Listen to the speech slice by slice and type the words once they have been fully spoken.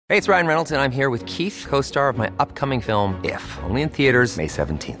Hey, it's Ryan Reynolds, and I'm here with Keith, co-star of my upcoming film, If, only in theaters May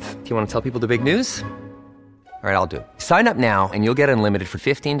 17th. Do you want to tell people the big news? All right, I'll do it. Sign up now and you'll get unlimited for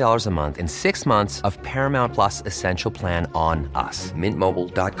 $15 a month and 6 months of Paramount Plus Essential Plan on us.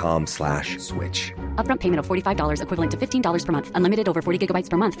 MintMobile.com/switch. Upfront payment of $45 equivalent to $15 per month. Unlimited over 40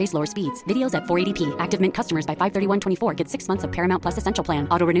 gigabytes per month. Face lower speeds. Videos at 480p. Active Mint customers by 531.24 get 6 months of Paramount Plus Essential Plan.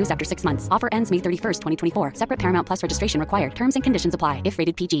 Auto renews after 6 months. Offer ends May 31st, 2024. Separate Paramount Plus registration required. Terms and conditions apply if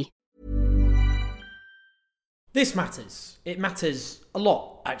rated PG. This matters. It matters a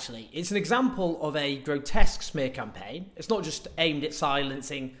lot, actually. It's an example of a grotesque smear campaign. It's not just aimed at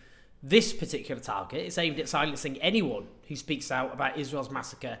silencing this particular target. It's aimed at silencing anyone who speaks out about Israel's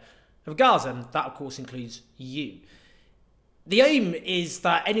massacre of Gaza, and that, of course, includes you. The aim is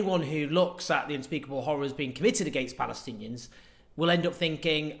that anyone who looks at the unspeakable horrors being committed against Palestinians will end up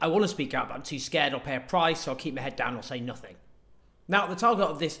thinking, I want to speak out, but I'm too scared, I'll pay a price, so I'll keep my head down or say nothing. Now, the target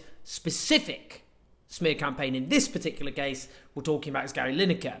of this specific smear campaign in this particular case we're talking about is Gary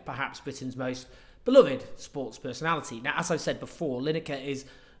Lineker, perhaps Britain's most beloved sports personality. Now, as I've said before, Lineker is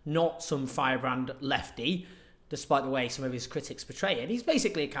not some firebrand lefty, despite the way some of his critics portray it. He's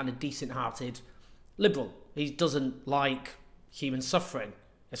basically a kind of decent-hearted liberal. He doesn't like human suffering,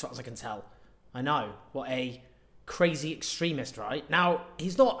 as far as I can tell. I know, what a crazy extremist, right? Now,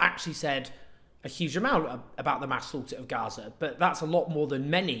 he's not actually said a huge amount about the mass slaughter of Gaza, but that's a lot more than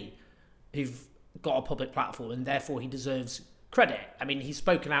many who've got a public platform, and therefore he deserves credit. I mean, he's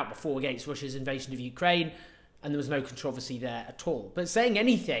spoken out before against Russia's invasion of Ukraine, and there was no controversy there at all. But saying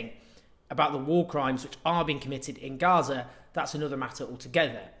anything about the war crimes which are being committed in Gaza, that's another matter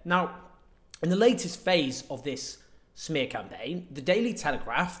altogether. Now, in the latest phase of this smear campaign, the Daily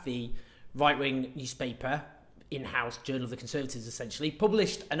Telegraph, the right-wing newspaper, in-house journal of the Conservatives essentially,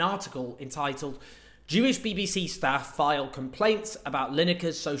 published an article entitled Jewish BBC Staff File Complaints About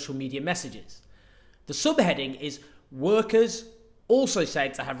Lineker's Social Media Messages. The subheading is Workers also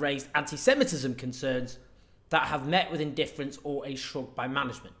said to have raised anti-Semitism concerns that have met with indifference or a shrug by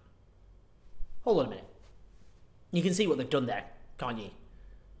management. Hold on a minute. You can see what they've done there, can't you?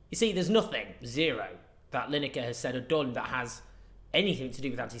 You see, there's nothing, zero, that Lineker has said or done that has anything to do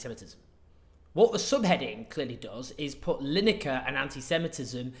with anti-Semitism. What the subheading clearly does is put Lineker and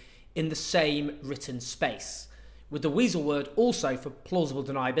anti-Semitism in the same written space, with the weasel word also for plausible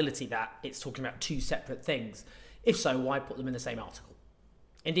deniability that it's talking about two separate things. If so, why put them in the same article?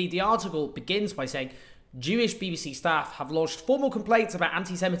 Indeed, the article begins by saying Jewish BBC staff have lodged formal complaints about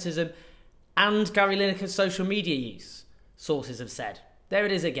anti-Semitism and Gary Lineker's social media use, sources have said. There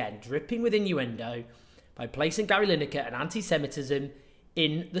it is again, dripping with innuendo by placing Gary Lineker and anti-Semitism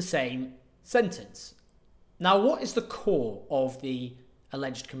in the same sentence. Now, what is the core of the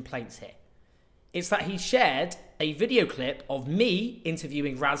alleged complaints here? It's that he shared a video clip of me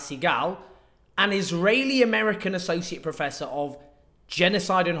interviewing Raz Segal, an Israeli-American associate professor of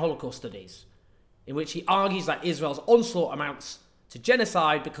genocide and Holocaust studies, in which he argues that Israel's onslaught amounts to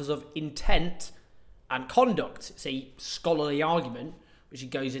genocide because of intent and conduct. It's a scholarly argument which he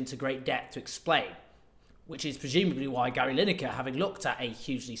goes into great depth to explain, which is presumably why Gary Lineker, having looked at a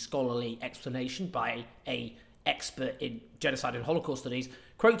hugely scholarly explanation by an expert in genocide and Holocaust studies,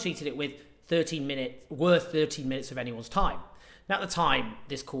 quote-tweeted it with 13 minutes of anyone's time. Now, at the time,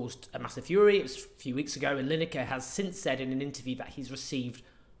 this caused a massive fury. It was a few weeks ago, and Lineker has since said in an interview that he's received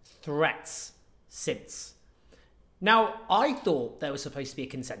threats since. Now, I thought there was supposed to be a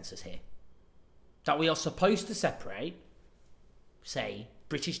consensus here, that we are supposed to separate, say,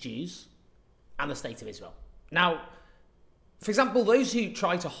 British Jews and the State of Israel. Now, for example, those who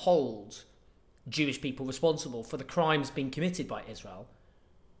try to hold Jewish people responsible for the crimes being committed by Israel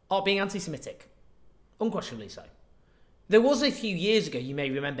are being anti-Semitic, unquestionably so. There was a few years ago, you may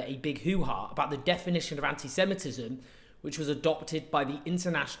remember, a big hoo-ha about the definition of anti-Semitism, which was adopted by the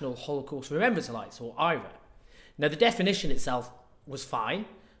International Holocaust Remembrance Alliance, or IRA. Now, the definition itself was fine.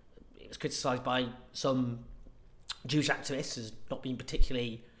 It was criticised by some Jewish activists as not being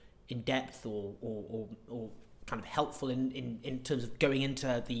particularly in-depth or kind of helpful in terms of going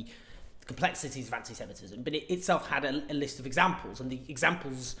into the complexities of anti-Semitism, but it itself had a list of examples, and the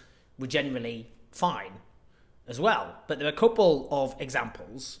examples were generally fine as well. But there are a couple of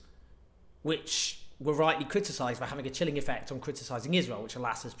examples which were rightly criticised for having a chilling effect on criticising Israel, which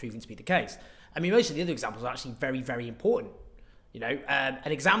alas has proven to be the case. I mean, most of the other examples are actually very, very important. You know,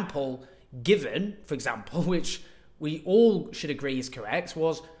 an example given, for example, which we all should agree is correct,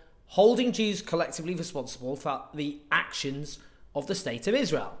 was holding Jews collectively responsible for the actions of the State of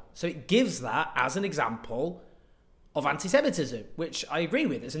Israel. So it gives that as an example of anti-Semitism, which I agree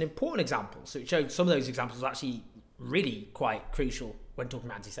with. It's an important example. So it showed some of those examples were actually really quite crucial when talking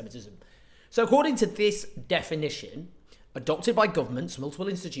about anti-Semitism. So according to this definition, adopted by governments, multiple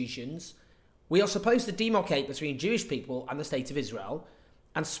institutions, we are supposed to demarcate between Jewish people and the State of Israel,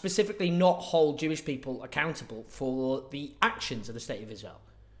 and specifically not hold Jewish people accountable for the actions of the State of Israel.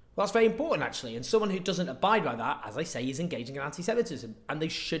 Well, that's very important, actually, and someone who doesn't abide by that, as I say, is engaging in anti-Semitism, and they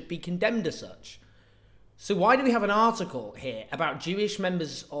should be condemned as such. So why do we have an article here about Jewish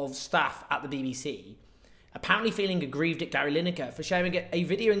members of staff at the BBC apparently feeling aggrieved at Gary Lineker for sharing a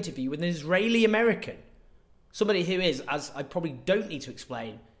video interview with an Israeli American, somebody who is, as I probably don't need to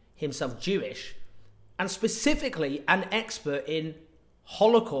explain, himself Jewish, and specifically an expert in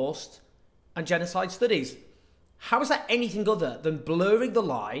Holocaust and genocide studies? How is that anything other than blurring the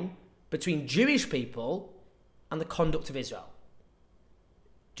line between Jewish people and the conduct of Israel?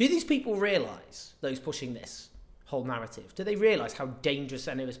 Do these people realise, those pushing this whole narrative, do they realise how dangerous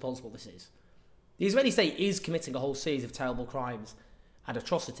and irresponsible this is? The Israeli state is committing a whole series of terrible crimes and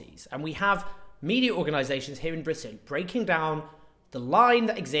atrocities, and we have media organisations here in Britain breaking down the line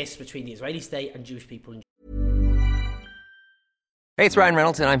that exists between the Israeli state and Jewish people. Hey, it's Ryan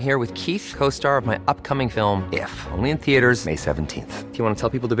Reynolds, and I'm here with Keith, co-star of my upcoming film, If, only in theaters May 17th. Do you want to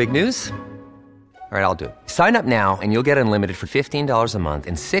tell people the big news? All right, I'll do it. Sign up now and you'll get unlimited for $15 a month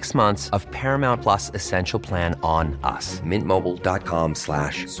and 6 months of Paramount Plus Essential Plan on us.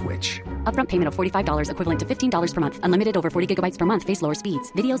 MintMobile.com/switch. Upfront payment of $45 equivalent to $15 per month. Unlimited over 40 gigabytes per month. Face lower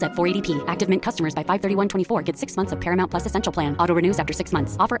speeds. Videos at 480p. Active Mint customers by 531.24 get 6 months of Paramount Plus Essential Plan. Auto renews after 6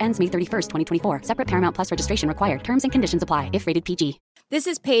 months. Offer ends May 31st, 2024. Separate Paramount Plus registration required. Terms and conditions apply if rated PG. This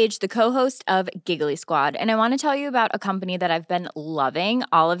is Paige, the co-host of Giggly Squad, and I want to tell you about a company that I've been loving,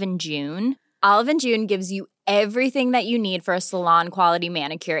 Olive & June. Olive & June gives you everything that you need for a salon-quality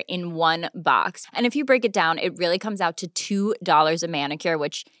manicure in one box. And if you break it down, it really comes out to $2 a manicure,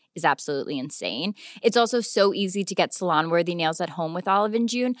 which is absolutely insane. It's also so easy to get salon-worthy nails at home with Olive &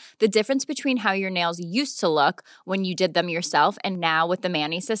 June. The difference between how your nails used to look when you did them yourself and now with the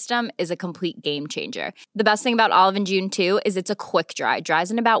Mani system is a complete game changer. The best thing about Olive & June, too, is it's a quick dry. Dries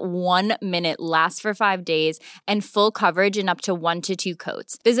in about 1 minute, lasts for 5 days, and full coverage in up to 1 to 2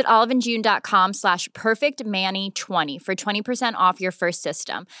 coats. Visit oliveandjune.com/perfectmani20 for 20% off your first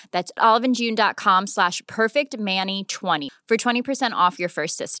system. That's oliveandjune.com/perfectmani20 for 20% off your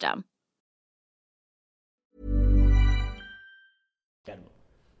first system.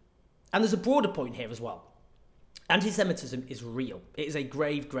 And there's a broader point here as well. Anti-Semitism is real. It is a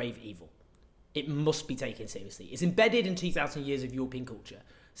grave, grave evil. It must be taken seriously. It's embedded in 2,000 years of European culture.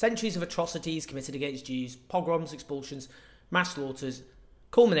 Centuries of atrocities committed against Jews, pogroms, expulsions, mass slaughters,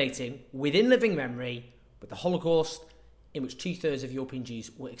 culminating within living memory with the Holocaust, in which 2/3 of European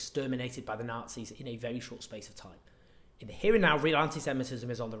Jews were exterminated by the Nazis in a very short space of time. In the here and now, real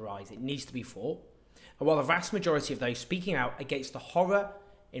anti-Semitism is on the rise. It needs to be fought. And while the vast majority of those speaking out against the horror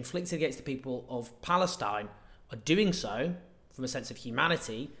inflicted against the people of Palestine are doing so from a sense of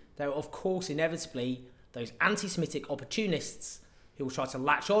humanity, there are, of course, inevitably those anti-Semitic opportunists who will try to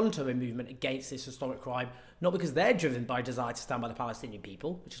latch on to a movement against this historic crime, not because they're driven by a desire to stand by the Palestinian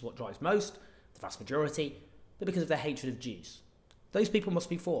people, which is what drives most, the vast majority, but because of their hatred of Jews. Those people must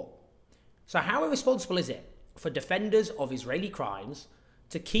be fought. So how irresponsible is it for defenders of Israeli crimes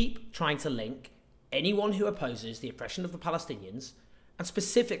to keep trying to link anyone who opposes the oppression of the Palestinians, and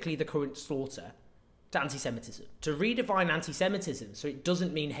specifically the current slaughter, to anti-Semitism? To redefine anti-Semitism so it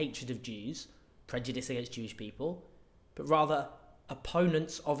doesn't mean hatred of Jews, prejudice against Jewish people, but rather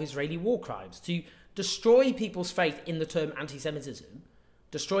opponents of Israeli war crimes. To destroy people's faith in the term anti-Semitism,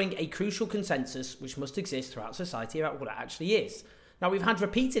 destroying a crucial consensus which must exist throughout society about what it actually is. Now, we've had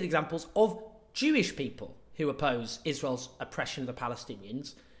repeated examples of Jewish people who oppose Israel's oppression of the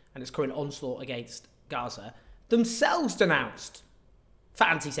Palestinians and its current onslaught against Gaza, themselves denounced for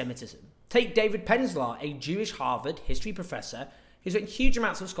anti-Semitism. Take David Penzlar, a Jewish Harvard history professor who's written huge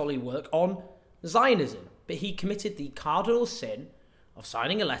amounts of scholarly work on Zionism, but he committed the cardinal sin of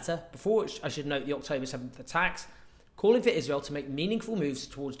signing a letter, before which I should note the October 7th attacks, calling for Israel to make meaningful moves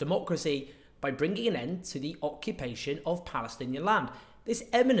towards democracy by bringing an end to the occupation of Palestinian land. This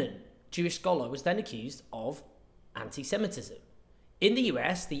eminent Jewish scholar was then accused of anti-Semitism. In the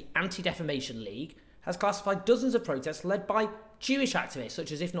US, the Anti-Defamation League has classified dozens of protests led by Jewish activists,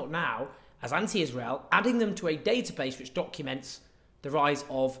 such as If Not Now, as anti-Israel, adding them to a database which documents the rise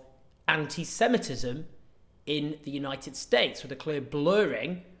of anti-Semitism in the United States, with a clear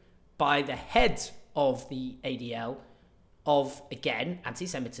blurring by the head of the ADL of, again,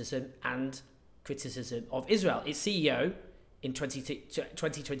 anti-Semitism and criticism of Israel. Its CEO, in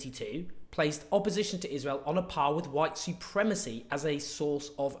 2022, placed opposition to Israel on a par with white supremacy as a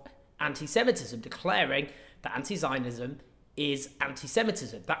source of anti-Semitism, declaring that anti-Zionism is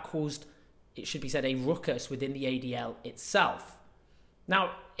anti-Semitism. That caused, it should be said, a ruckus within the ADL itself.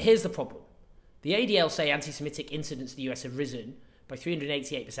 Now, here's the problem. The ADL say anti-Semitic incidents in the US have risen by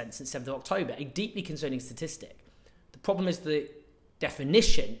 388% since 7th of October, a deeply concerning statistic. The problem is the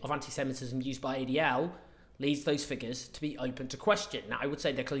definition of anti-Semitism used by ADL leads those figures to be open to question. Now, I would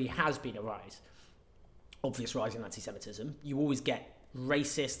say there clearly has been a obvious rise in anti-Semitism. You always get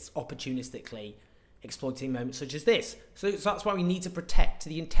racists opportunistically exploiting moments such as this. So that's why we need to protect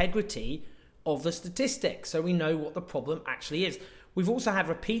the integrity of the statistics so we know what the problem actually is. We've also had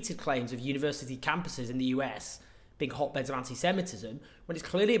repeated claims of university campuses in the US being hotbeds of anti-Semitism when it's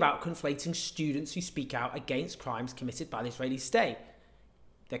clearly about conflating students who speak out against crimes committed by the Israeli state.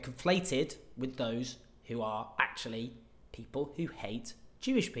 They're conflated with those who are actually people who hate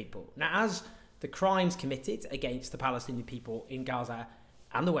Jewish people. Now, as the crimes committed against the Palestinian people in Gaza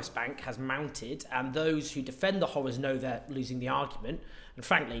and the West Bank has mounted, and those who defend the horrors know they're losing the argument, and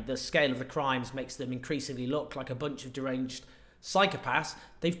frankly, the scale of the crimes makes them increasingly look like a bunch of deranged psychopaths,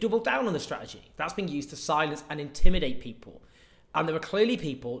 they've doubled down on the strategy. That's being used to silence and intimidate people. And there are clearly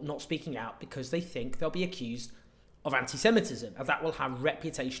people not speaking out because they think they'll be accused of anti-Semitism, and that will have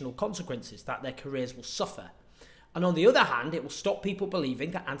reputational consequences, that their careers will suffer. And on the other hand, it will stop people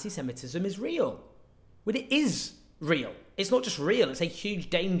believing that anti-Semitism is real. When it is real. It's not just real, it's a huge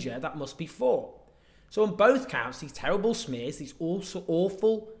danger that must be fought. So on both counts, these terrible smears, these also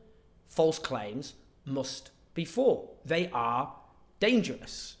awful false claims must be fought. They are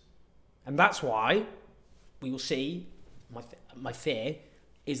dangerous. And that's why we will see, my fear,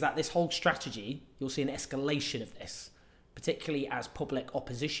 is that this whole strategy, you'll see an escalation of this, particularly as public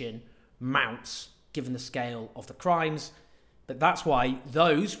opposition mounts, given the scale of the crimes. But that's why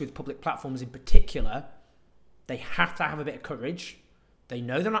those with public platforms in particular, they have to have a bit of courage. They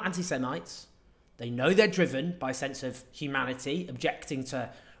know they're not anti-Semites. They know they're driven by a sense of humanity, objecting to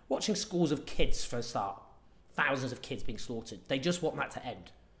watching scores of kids for a start. Thousands of kids being slaughtered. They just want that to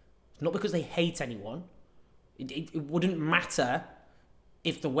end. It's not because they hate anyone. It wouldn't matter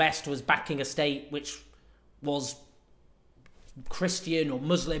if the West was backing a state which was Christian or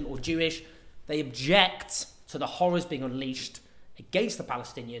Muslim or Jewish. They object to the horrors being unleashed against the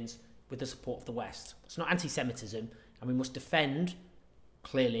Palestinians with the support of the West. It's not anti-Semitism, and we must defend,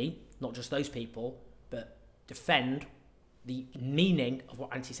 clearly, not just those people, but defend the meaning of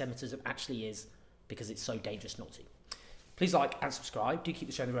what anti-Semitism actually is, because it's so dangerous not to. Please like and subscribe. Do keep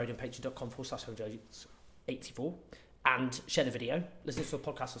the show on the road on patreon.com/84 and share the video. Listen to the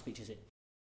podcast. I'll speak to you soon.